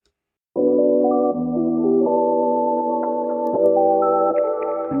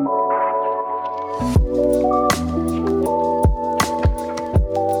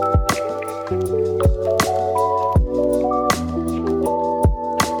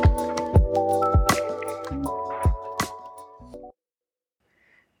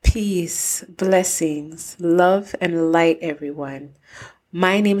Peace, blessings, love, and light, everyone.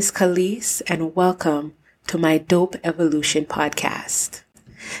 My name is Khalees, and welcome to my Dope Evolution podcast.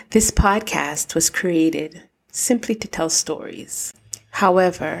 This podcast was created simply to tell stories.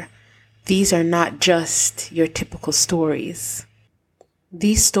 However, these are not just your typical stories.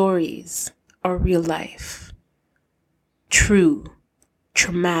 These stories are real life, true,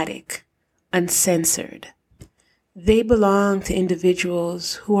 traumatic, uncensored. They belong to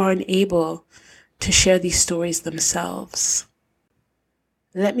individuals who are unable to share these stories themselves.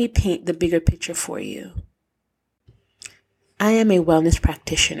 Let me paint the bigger picture for you. I am a wellness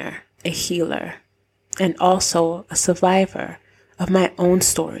practitioner, a healer, and also a survivor of my own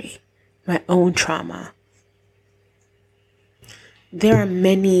story, my own trauma. There are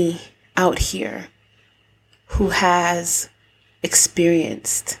many out here who has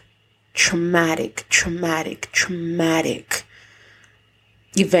experienced traumatic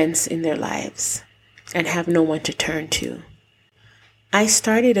events in their lives and have no one to turn to. I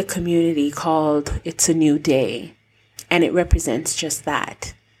started a community called It's a New Day, and it represents just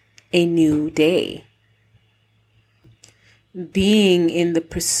that, a new day. Being in the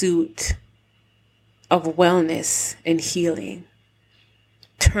pursuit of wellness and healing,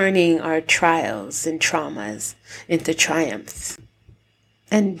 turning our trials and traumas into triumphs.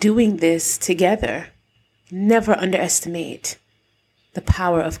 And doing this together. Never underestimate the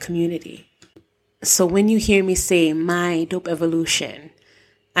power of community. So when you hear me say my dope evolution,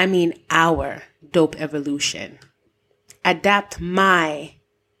 I mean our dope evolution. Adapt my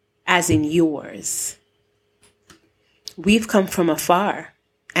as in yours. We've come from afar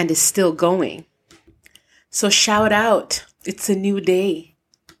and is still going. So shout out, it's a new day.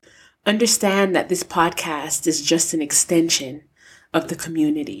 Understand that this podcast is just an extension of the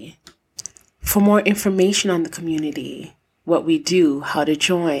community. For more information on the community, what we do, how to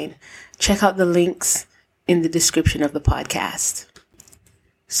join, check out the links in the description of the podcast.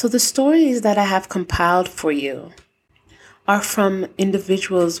 So the stories that I have compiled for you are from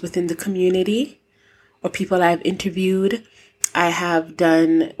individuals within the community or people I've interviewed, I have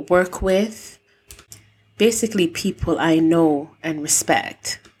done work with, basically people I know and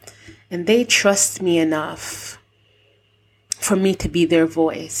respect. And they trust me enough for me to be their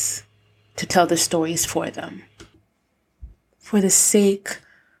voice, to tell the stories for them. For the sake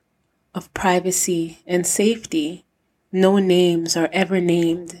of privacy and safety, no names are ever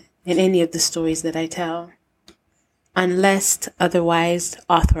named in any of the stories that I tell, unless otherwise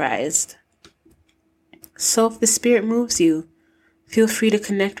authorized. So if the spirit moves you, feel free to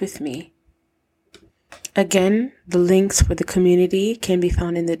connect with me. Again, the links for the community can be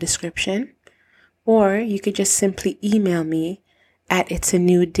found in the description. Or you could just simply email me at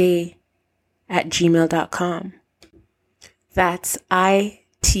itsanewday@gmail.com. That's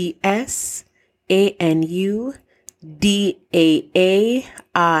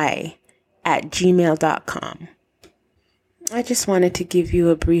itsanudai@gmail.com. I just wanted to give you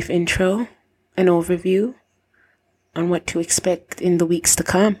a brief intro, an overview on what to expect in the weeks to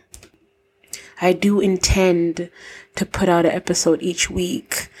come. I do intend to put out an episode each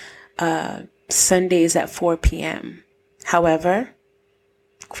week, Sundays at 4 p.m. However,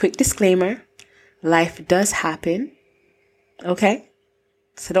 quick disclaimer, life does happen, okay?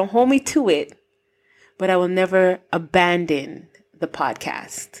 So don't hold me to it, but I will never abandon the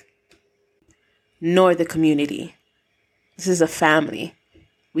podcast, nor the community. This is a family.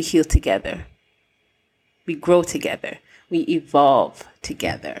 We heal together. We grow together. We evolve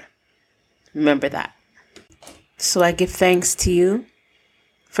together. Remember that. So I give thanks to you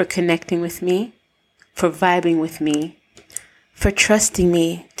for connecting with me, for vibing with me, for trusting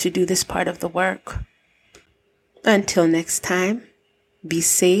me to do this part of the work. Until next time, be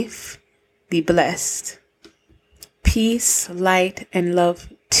safe, be blessed. Peace, light, and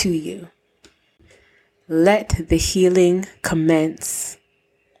love to you. Let the healing commence.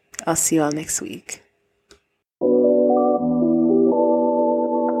 I'll see you all next week.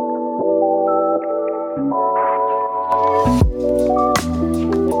 Thank you.